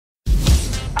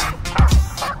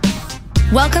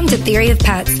Welcome to Theory of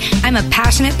Pets. I'm a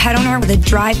passionate pet owner with a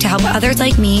drive to help others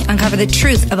like me uncover the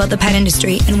truth about the pet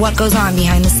industry and what goes on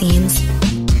behind the scenes.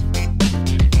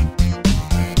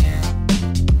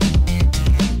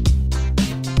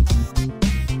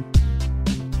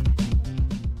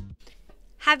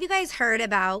 Have you guys heard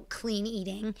about clean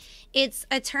eating? It's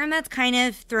a term that's kind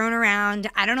of thrown around.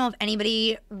 I don't know if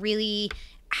anybody really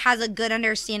has a good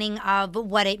understanding of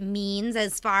what it means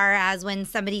as far as when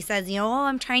somebody says, oh,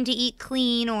 I'm trying to eat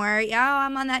clean, or,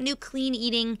 I'm on that new clean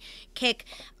eating kick.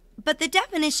 But the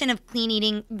definition of clean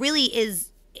eating really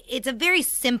it's a very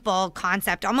simple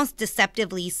concept, almost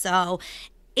deceptively so.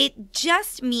 It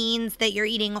just means that you're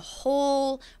eating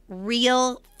whole,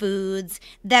 real foods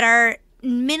that are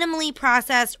minimally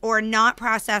processed or not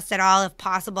processed at all if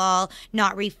possible,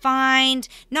 not refined,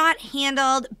 not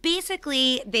handled.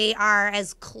 Basically, they are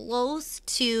as close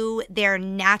to their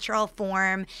natural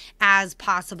form as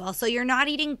possible. So you're not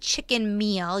eating chicken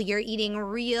meal, you're eating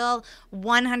real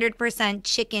 100%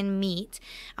 chicken meat.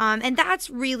 And that's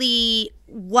really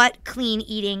what clean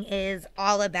eating is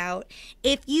all about.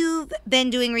 If you've been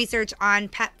doing research on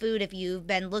pet food, if you've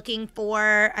been looking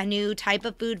for a new type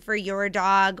of food for your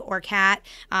dog or cat,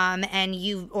 and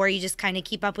you just kind of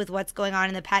keep up with what's going on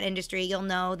in the pet industry, you'll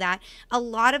know that a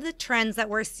lot of the trends that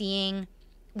we're seeing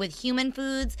with human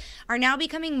foods are now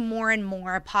becoming more and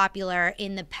more popular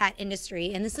in the pet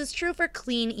industry. And this is true for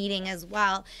clean eating as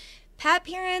well. Pet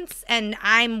parents, and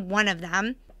I'm one of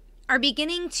them, are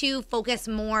beginning to focus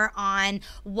more on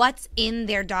what's in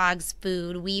their dog's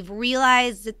food. We've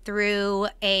realized through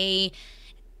a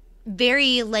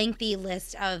very lengthy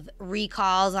list of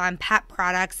recalls on pet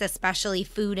products, especially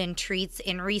food and treats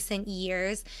in recent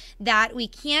years, that we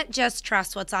can't just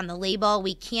trust what's on the label.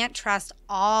 We can't trust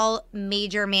all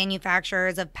major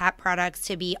manufacturers of pet products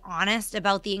to be honest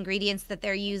about the ingredients that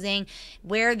they're using,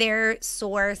 where they're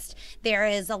sourced. There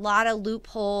is a lot of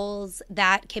loopholes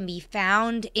that can be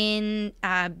found in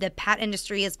the pet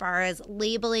industry as far as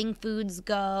labeling foods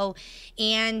go.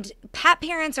 And pet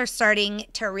parents are starting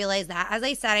to realize that. As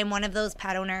I said, I'm one of those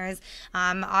pet owners.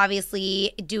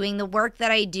 Obviously, doing the work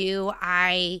that I do,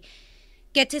 I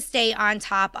get to stay on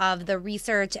top of the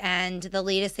research and the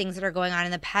latest things that are going on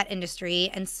in the pet industry.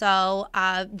 And so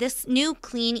this new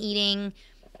clean eating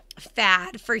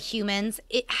fad for humans,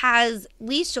 it has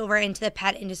leached over into the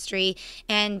pet industry.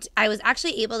 And I was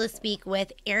actually able to speak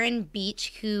with Erin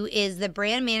Beach, who is the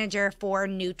brand manager for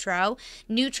Nutro.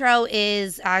 Nutro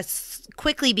is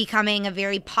quickly becoming a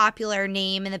very popular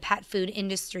name in the pet food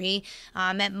industry.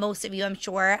 And most of you, I'm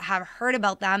sure, have heard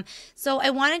about them. So I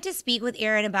wanted to speak with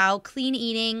Erin about clean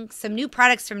eating, some new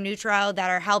products from Nutro that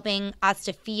are helping us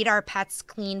to feed our pets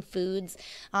clean foods,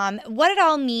 what it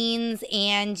all means,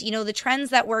 and the trends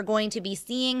that we're going to be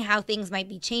seeing, how things might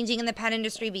be changing in the pet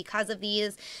industry because of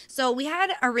these. So we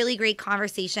had a really great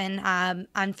conversation.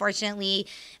 Unfortunately,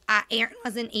 Erin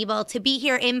wasn't able to be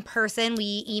here in person.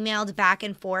 We emailed back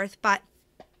and forth, but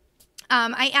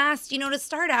I asked, to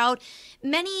start out,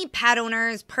 many pet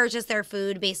owners purchase their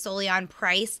food based solely on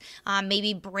price,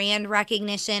 maybe brand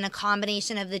recognition, a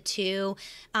combination of the two.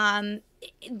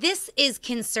 This is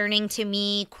concerning to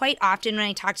me quite often when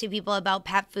I talk to people about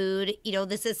pet food.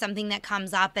 This is something that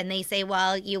comes up and they say,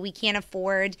 well, we can't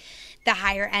afford the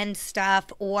higher end stuff,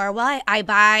 or, well, I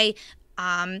buy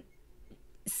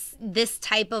this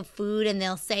type of food, and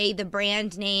they'll say the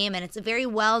brand name, and it's a very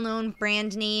well-known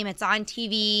brand name. It's on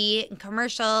TV and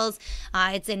commercials.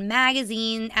 It's in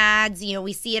magazine ads.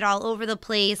 We see it all over the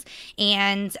place.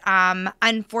 And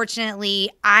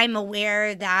unfortunately, I'm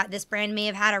aware that this brand may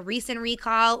have had a recent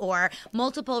recall or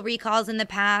multiple recalls in the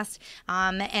past.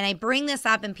 And I bring this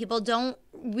up, and people don't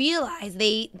realize,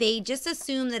 they just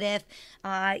assume that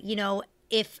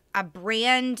if a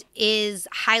brand is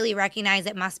highly recognized,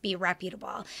 it must be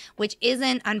reputable, which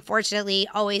isn't, unfortunately,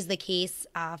 always the case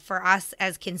for us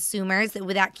as consumers.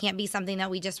 That can't be something that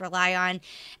we just rely on.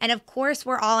 And of course,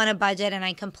 we're all on a budget, and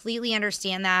I completely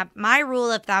understand that. My rule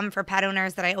of thumb for pet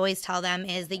owners that I always tell them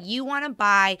is that you want to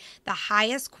buy the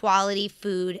highest quality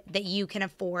food that you can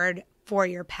afford for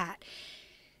your pet.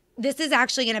 This is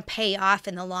actually going to pay off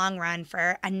in the long run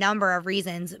for a number of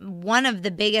reasons. One of the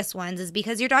biggest ones is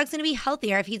because your dog's going to be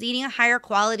healthier. If he's eating a higher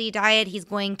quality diet, he's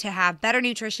going to have better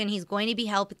nutrition. He's going to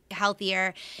be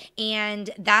healthier. And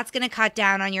that's going to cut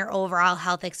down on your overall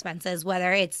health expenses,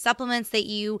 whether it's supplements that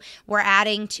you were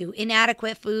adding to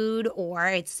inadequate food, or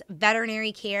it's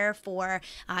veterinary care for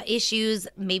issues,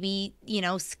 maybe,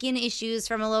 skin issues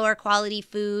from a lower quality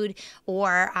food,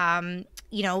 or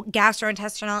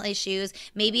gastrointestinal issues.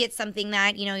 Maybe it's something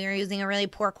that, you're using a really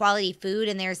poor quality food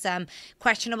and there's some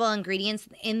questionable ingredients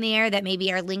in there that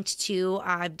maybe are linked to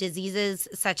diseases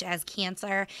such as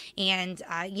cancer. And,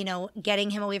 getting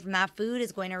him away from that food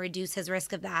is going to reduce his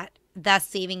risk of that, thus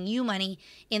saving you money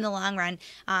in the long run.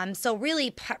 So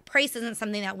really, price isn't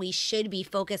something that we should be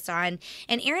focused on.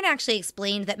 And Erin actually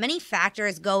explained that many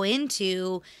factors go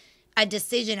into a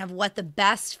decision of what the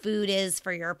best food is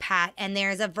for your pet. And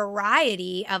there's a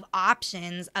variety of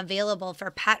options available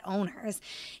for pet owners.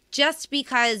 Just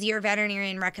because your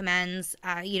veterinarian recommends,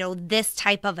 this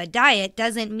type of a diet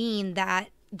doesn't mean that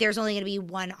there's only going to be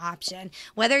one option.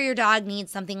 Whether your dog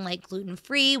needs something like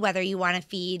gluten-free, whether you want to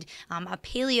feed a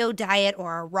paleo diet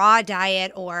or a raw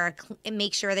diet, or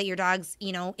make sure that your dog's,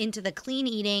 into the clean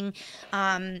eating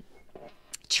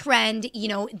trend,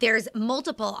 there's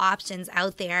multiple options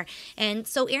out there. And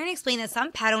so Erin explained that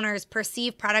some pet owners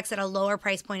perceive products at a lower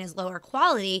price point as lower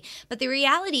quality, but the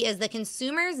reality is that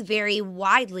consumers vary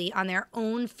widely on their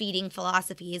own feeding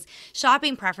philosophies,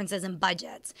 shopping preferences, and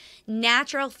budgets.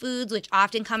 Natural foods, which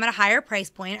often come at a higher price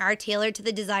point, are tailored to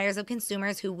the desires of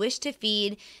consumers who wish to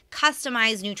feed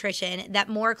customized nutrition that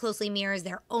more closely mirrors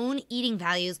their own eating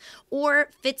values or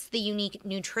fits the unique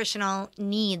nutritional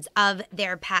needs of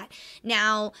their pet.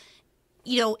 Now,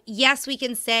 yes, we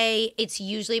can say it's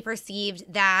usually perceived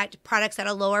that products at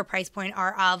a lower price point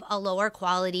are of a lower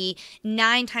quality.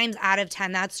 9 times out of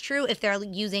 10, that's true. If they're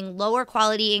using lower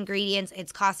quality ingredients,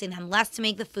 it's costing them less to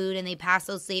make the food, and they pass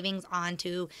those savings on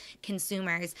to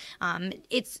consumers.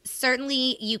 It's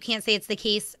certainly, you can't say it's the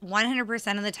case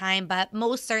 100% of the time, but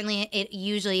most certainly it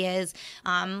usually is.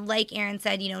 Like Erin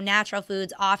said, natural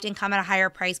foods often come at a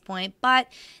higher price point, but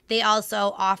they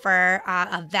also offer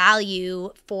a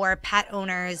value for pet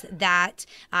owners that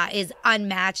is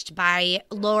unmatched by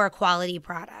lower quality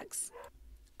products.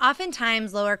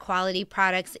 Oftentimes, lower quality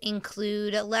products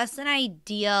include less than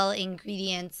ideal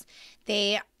ingredients.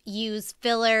 They use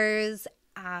fillers,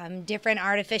 different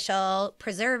artificial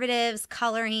preservatives,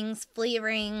 colorings,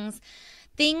 flavorings,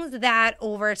 things that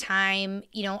over time,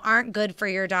 aren't good for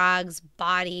your dog's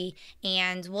body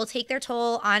and will take their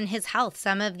toll on his health.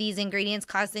 Some of these ingredients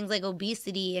cause things like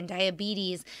obesity and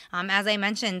diabetes. As I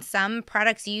mentioned, some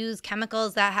products use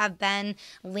chemicals that have been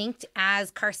linked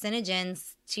as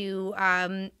carcinogens to,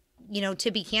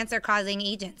 to be cancer-causing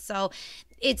agents. So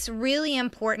it's really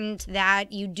important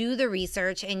that you do the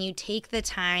research and you take the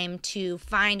time to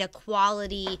find a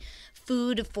quality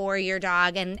food for your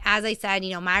dog. And as I said,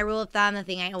 my rule of thumb, the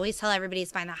thing I always tell everybody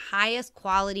is find the highest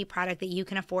quality product that you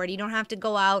can afford. You don't have to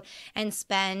go out and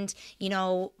spend, $500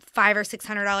 or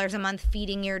 $600 a month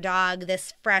feeding your dog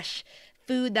this fresh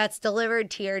food that's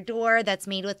delivered to your door that's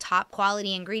made with top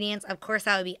quality ingredients. Of course,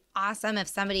 that would be awesome if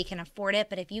somebody can afford it.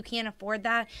 But if you can't afford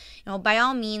that, by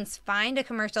all means, find a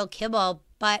commercial kibble,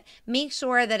 but make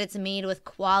sure that it's made with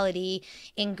quality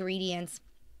ingredients.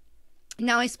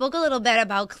 Now, I spoke a little bit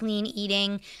about clean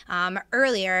eating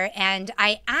earlier, and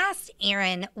I asked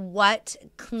Erin what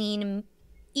clean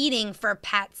eating for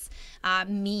pets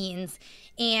means.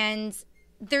 And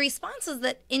the response was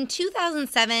that in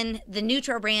 2007, the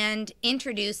Nutro brand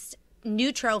introduced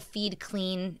Nutro Feed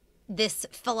Clean, this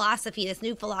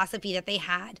new philosophy that they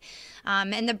had.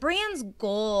 And the brand's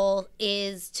goal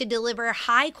is to deliver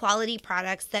high quality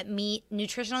products that meet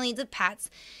nutritional needs of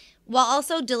pets, while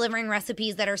also delivering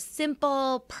recipes that are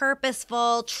simple,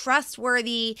 purposeful,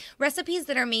 trustworthy, recipes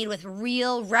that are made with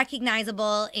real,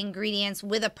 recognizable ingredients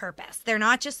with a purpose. They're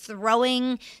not just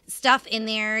throwing stuff in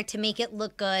there to make it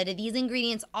look good. These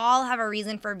ingredients all have a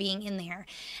reason for being in there.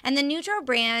 And the Nutro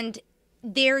brand,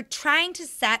 they're trying to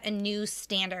set a new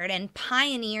standard and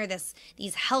pioneer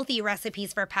these healthy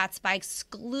recipes for pets by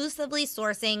exclusively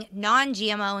sourcing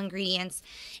non-GMO ingredients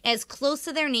as close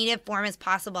to their native form as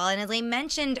possible. And as I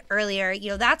mentioned earlier,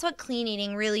 that's what clean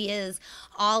eating really is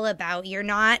all about. You're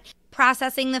not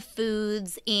processing the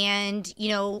foods and,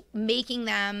 making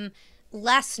them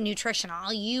less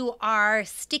nutritional. You are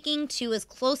sticking to as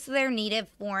close to their native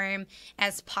form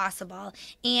as possible.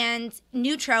 And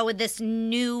Nutro, with this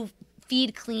new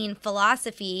Feed Clean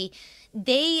philosophy,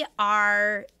 they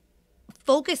are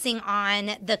focusing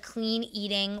on the clean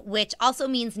eating, which also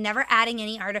means never adding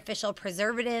any artificial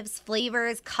preservatives,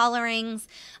 flavors, colorings.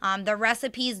 The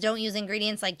recipes don't use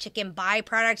ingredients like chicken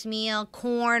byproduct meal,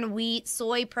 corn, wheat,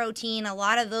 soy protein. A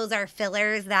lot of those are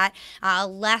fillers that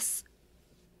less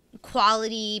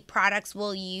quality products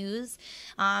will use.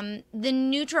 The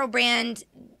Nutro brand,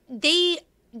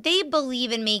 they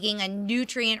believe in making a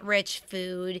nutrient-rich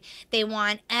food. They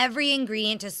want every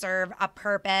ingredient to serve a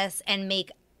purpose and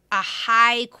make a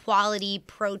high quality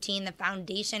protein, the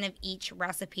foundation of each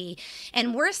recipe.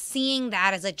 And we're seeing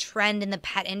that as a trend in the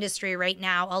pet industry right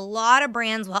now. A lot of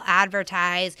brands will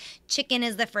advertise chicken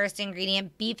is the first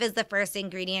ingredient, beef is the first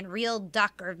ingredient, real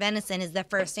duck or venison is the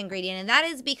first ingredient. And that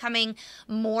is becoming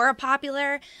more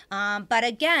popular. But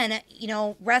again,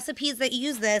 recipes that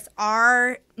use this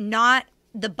are not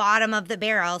the bottom of the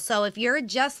barrel. So if you're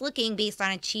just looking based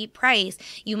on a cheap price,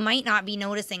 you might not be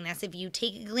noticing this. If you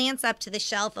take a glance up to the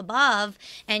shelf above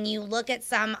and you look at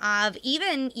some of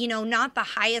even, not the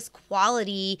highest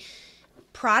quality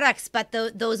products, but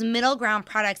those middle ground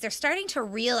products, they're starting to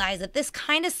realize that this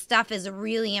kind of stuff is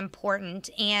really important.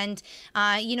 And,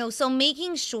 so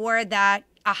making sure that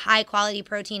a high quality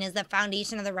protein is the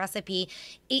foundation of the recipe.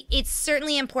 It's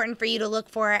certainly important for you to look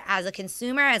for as a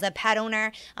consumer, as a pet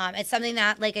owner. It's something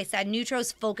that, like I said,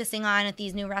 Nutro's focusing on at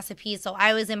these new recipes. So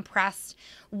I was impressed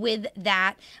with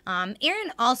that.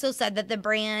 Aaron also said that the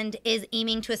brand is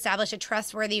aiming to establish a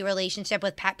trustworthy relationship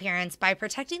with pet parents by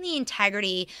protecting the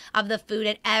integrity of the food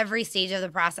at every stage of the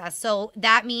process. So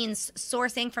that means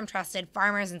sourcing from trusted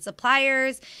farmers and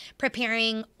suppliers,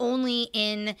 preparing only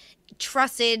in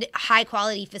trusted high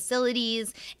quality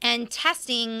facilities, and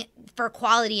testing for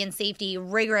quality and safety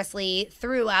rigorously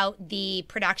throughout the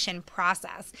production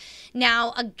process.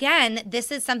 Now, again,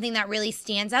 this is something that really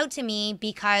stands out to me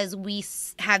because we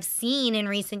have seen in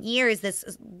recent years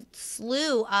this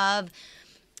slew of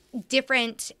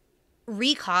different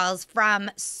recalls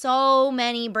from so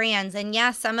many brands. And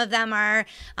yes, some of them are,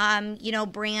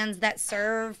 brands that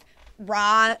serve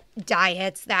raw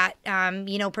diets that,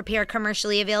 prepare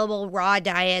commercially available raw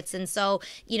diets. And so,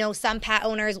 some pet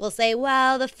owners will say,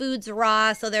 well, the food's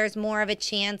raw, so there's more of a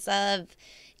chance of,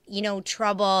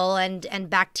 trouble and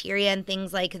bacteria and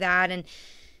things like that. And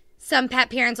some pet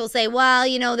parents will say, well,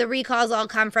 the recalls all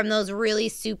come from those really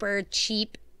super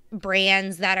cheap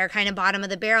brands that are kind of bottom of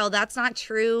the barrel. That's not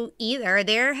true either.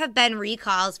 There have been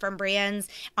recalls from brands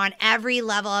on every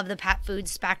level of the pet food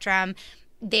spectrum.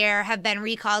 There have been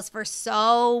recalls for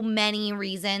so many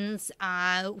reasons,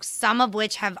 some of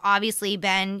which have obviously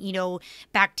been,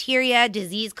 bacteria,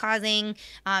 disease-causing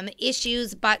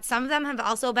issues, but some of them have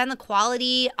also been the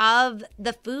quality of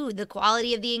the food, the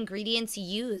quality of the ingredients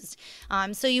used.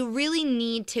 So you really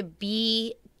need to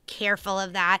be careful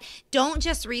of that. Don't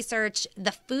just research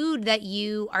the food that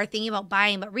you are thinking about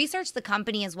buying, but research the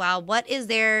company as well. What is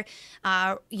their,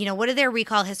 what do their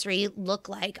recall history look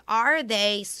like? Are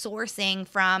they sourcing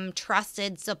from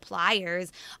trusted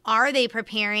suppliers? Are they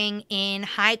preparing in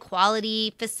high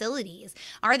quality facilities?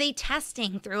 Are they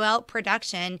testing throughout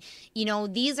production?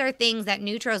 These are things that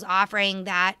Nutro's offering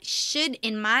that should,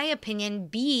 in my opinion,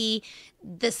 be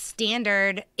the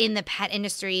standard in the pet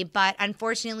industry. But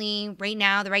unfortunately, right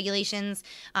now, the regulations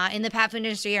in the pet food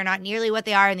industry are not nearly what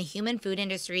they are in the human food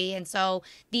industry. And so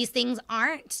these things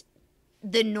aren't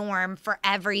the norm for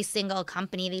every single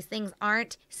company. These things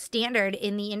aren't standard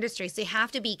in the industry. So you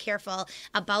have to be careful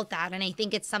about that. And I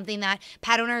think it's something that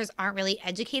pet owners aren't really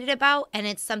educated about. And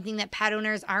it's something that pet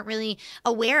owners aren't really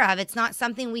aware of. It's not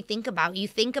something we think about. You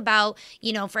think about,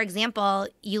 for example,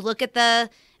 you look at the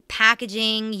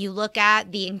packaging, you look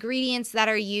at the ingredients that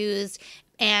are used,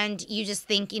 and you just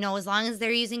think, as long as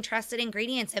they're using trusted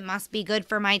ingredients, it must be good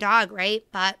for my dog, right?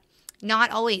 But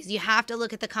not always. You have to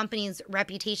look at the company's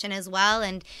reputation as well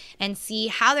and see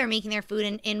how they're making their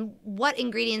food and what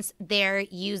ingredients they're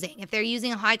using. If they're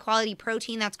using a high quality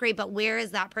protein, that's great, but where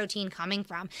is that protein coming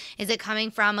from? Is it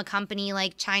coming from a company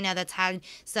like China that's had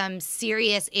some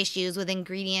serious issues with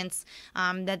ingredients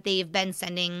that they've been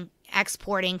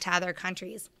exporting to other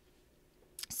countries?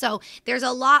 So there's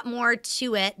a lot more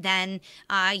to it than,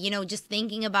 just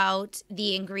thinking about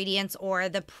the ingredients or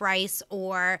the price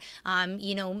or,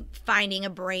 finding a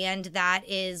brand that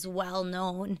is well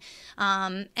known.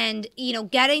 And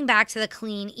getting back to the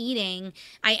clean eating,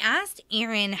 I asked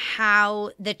Aaron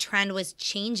how the trend was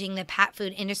changing the pet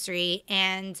food industry,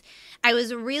 and I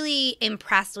was really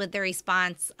impressed with the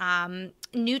response.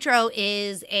 Nutro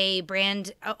is a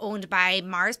brand owned by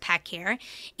Mars Pet Care,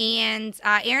 and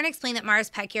Aaron explained that Mars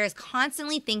Pet Care is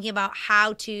constantly thinking about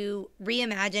how to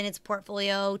reimagine its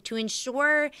portfolio to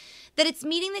ensure that it's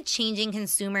meeting the changing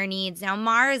consumer needs. Now,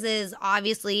 Mars is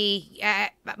obviously,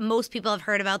 most people have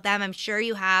heard about them. I'm sure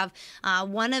you have,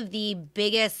 one of the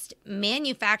biggest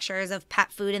manufacturers of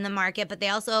pet food in the market, but they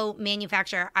also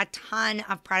manufacture a ton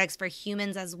of products for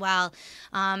humans as well.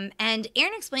 And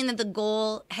Aaron explained that the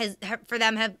goal for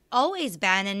them have always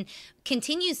been and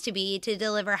continues to be to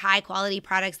deliver high quality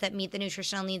products that meet the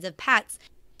nutritional needs of pets.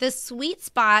 The sweet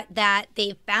spot that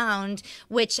they found,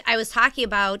 which I was talking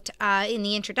about in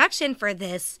the introduction for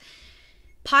this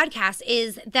podcast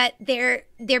is that they're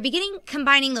beginning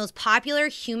combining those popular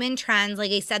human trends,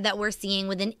 like I said, that we're seeing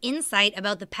with an insight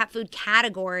about the pet food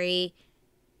category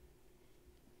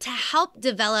to help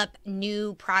develop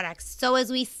new products. So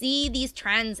as we see these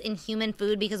trends in human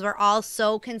food, because we're all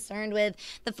so concerned with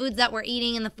the foods that we're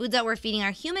eating and the foods that we're feeding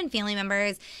our human family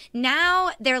members,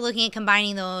 now they're looking at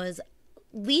combining those,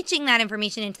 leaching that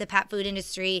information into the pet food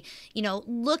industry,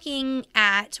 looking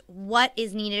at what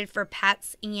is needed for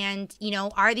pets and,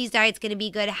 are these diets going to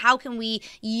be good? How can we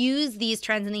use these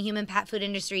trends in the human pet food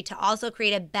industry to also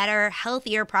create a better,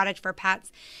 healthier product for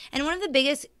pets? And one of the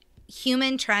biggest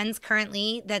human trends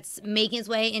currently that's making its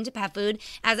way into pet food,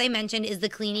 as I mentioned, is the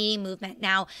clean eating movement.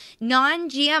 Now,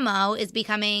 non-GMO is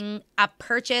becoming a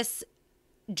purchase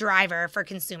driver for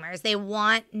consumers. They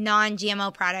want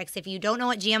non-GMO products. If you don't know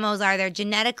what GMOs are, they're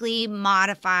genetically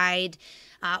modified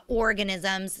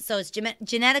organisms. So it's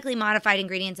genetically modified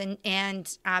ingredients,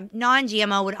 and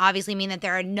non-GMO would obviously mean that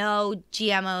there are no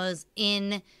GMOs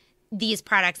in these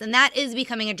products. And that is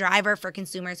becoming a driver for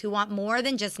consumers who want more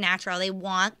than just natural. They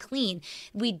want clean.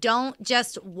 We don't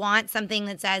just want something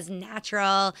that says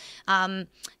natural.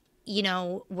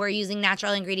 We're using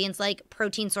natural ingredients like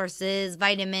protein sources,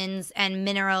 vitamins, and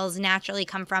minerals naturally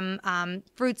come from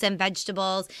fruits and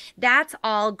vegetables. That's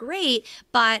all great,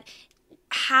 but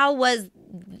how was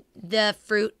the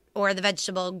fruit or the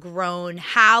vegetable grown?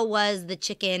 How was the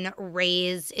chicken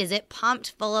raised? Is it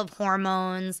pumped full of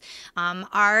hormones?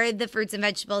 Are the fruits and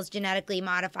vegetables genetically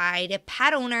modified? If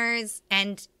pet owners,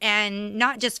 and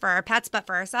not just for our pets, but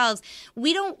for ourselves,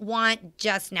 we don't want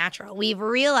just natural. We've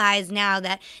realized now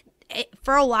that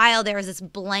for a while there was this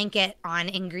blanket on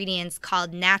ingredients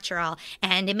called natural,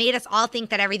 and it made us all think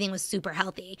that everything was super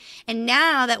healthy. And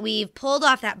now that we've pulled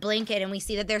off that blanket and we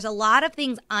see that there's a lot of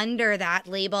things under that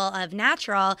label of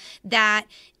natural that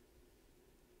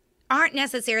aren't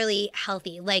necessarily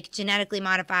healthy, like genetically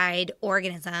modified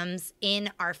organisms in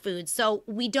our food. So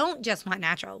we don't just want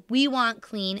natural. We want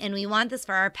clean, and we want this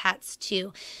for our pets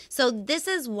too. So this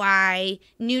is why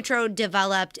Nutro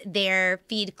developed their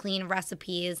Feed Clean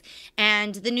recipes.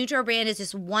 And the Nutro brand is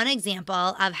just one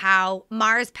example of how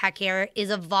Mars Pet Care is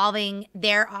evolving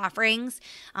their offerings.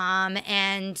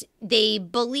 And they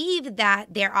believe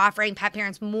that they're offering pet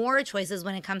parents more choices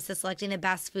when it comes to selecting the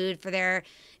best food for their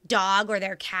dog or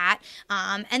their cat.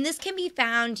 And this can be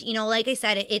found, like I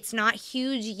said, it's not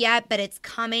huge yet, but it's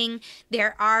coming.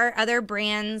 There are other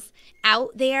brands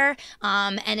out there.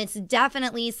 And it's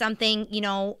definitely something,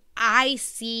 I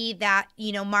see that,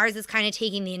 Mars is kind of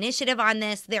taking the initiative on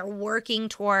this. They're working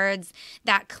towards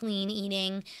that clean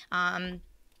eating.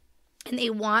 And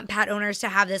they want pet owners to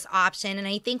have this option. And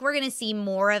I think we're going to see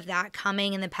more of that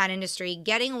coming in the pet industry,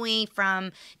 getting away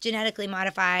from genetically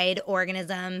modified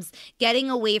organisms, getting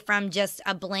away from just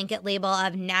a blanket label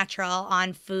of natural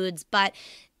on foods, but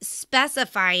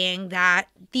specifying that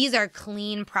these are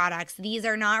clean products. These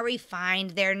are not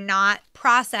refined. They're not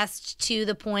processed to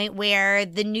the point where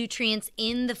the nutrients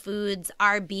in the foods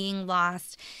are being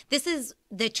lost. This is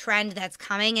the trend that's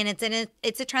coming, and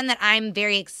it's a trend that I'm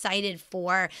very excited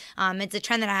for. It's a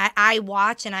trend that I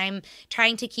watch and I'm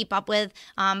trying to keep up with.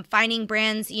 Finding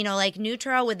brands, like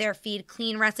Nutro with their Feed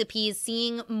Clean recipes,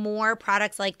 seeing more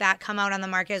products like that come out on the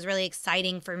market is really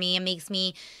exciting for me. It makes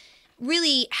me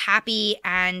really happy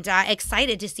and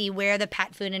excited to see where the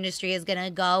pet food industry is going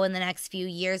to go in the next few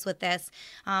years with this.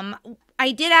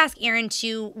 I did ask Erin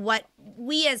too what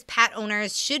we as pet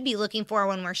owners should be looking for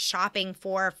when we're shopping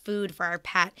for food for our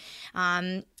pet.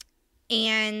 And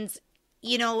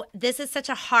this is such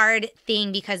a hard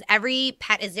thing because every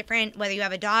pet is different, whether you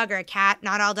have a dog or a cat.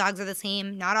 Not all dogs are the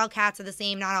same. Not all cats are the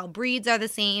same. Not all breeds are the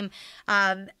same.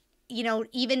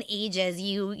 Even ages.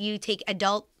 You take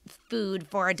adult food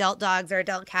for adult dogs or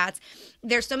adult cats.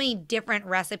 There's so many different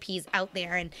recipes out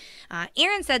there. And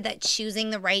Erin said that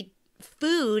choosing the right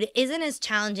food isn't as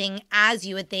challenging as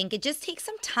you would think. It just takes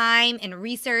some time and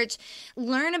research.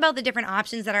 Learn about the different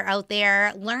options that are out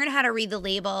there. Learn how to read the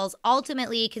labels.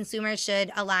 Ultimately, consumers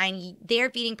should align their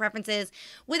feeding preferences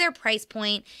with their price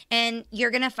point, and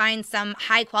you're going to find some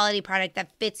high quality product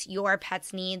that fits your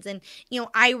pet's needs. And,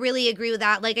 I really agree with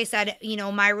that. Like I said,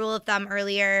 my rule of thumb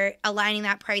earlier, aligning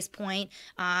that price point.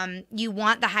 You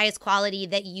want the highest quality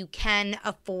that you can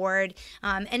afford.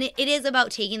 And it is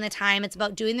about taking the time. It's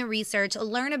about doing the research.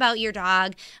 Learn about your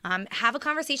dog, have a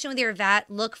conversation with your vet,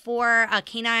 look for a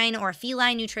canine or a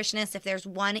feline nutritionist if there's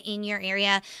one in your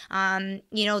area.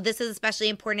 This is especially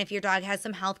important if your dog has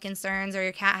some health concerns or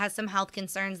your cat has some health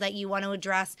concerns that you want to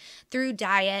address through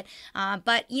diet.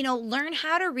 But learn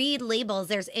how to read labels.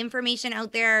 There's information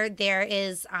out there. There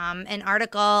is an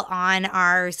article on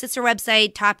our sister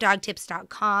website,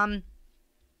 topdogtips.com.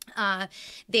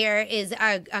 There is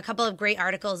a couple of great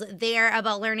articles there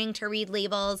about learning to read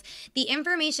labels. The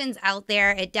information's out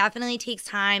there. It definitely takes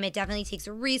time. It definitely takes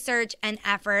research and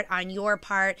effort on your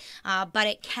part, but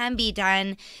it can be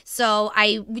done. So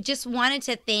I just wanted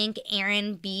to thank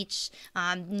Erin Beach,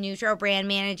 Nutro brand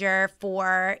manager,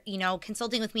 for,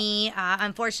 consulting with me.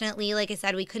 Unfortunately, like I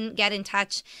said, we couldn't get in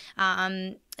touch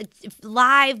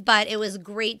live, but it was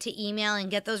great to email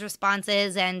and get those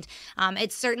responses, and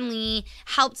it certainly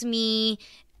helped me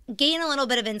gain a little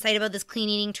bit of insight about this clean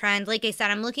eating trend. Like I said,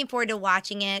 I'm looking forward to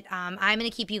watching it. I'm going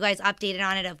to keep you guys updated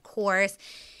on it, of course.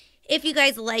 If you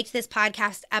guys liked this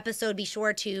podcast episode, be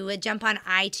sure to jump on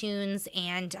iTunes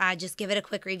and just give it a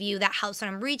quick review. That helps when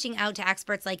I'm reaching out to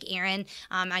experts like Erin.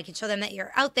 I can show them that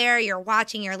you're out there, you're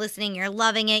watching, you're listening, you're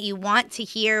loving it. You want to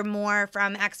hear more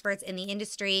from experts in the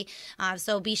industry.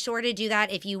 So be sure to do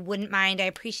that if you wouldn't mind. I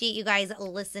appreciate you guys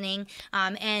listening.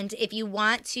 And if you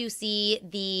want to see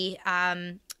the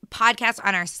podcast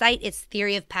on our site, it's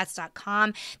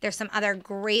theoryofpets.com. There's some other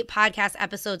great podcast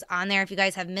episodes on there. If you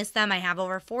guys have missed them, I have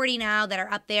over 40 now that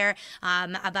are up there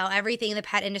about everything in the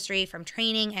pet industry, from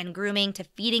training and grooming to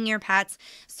feeding your pets.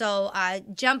 So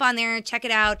jump on there, check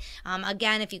it out.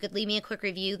 Again, if you could leave me a quick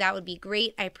review, that would be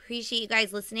great. I appreciate you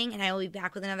guys listening, and I will be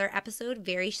back with another episode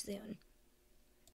very soon.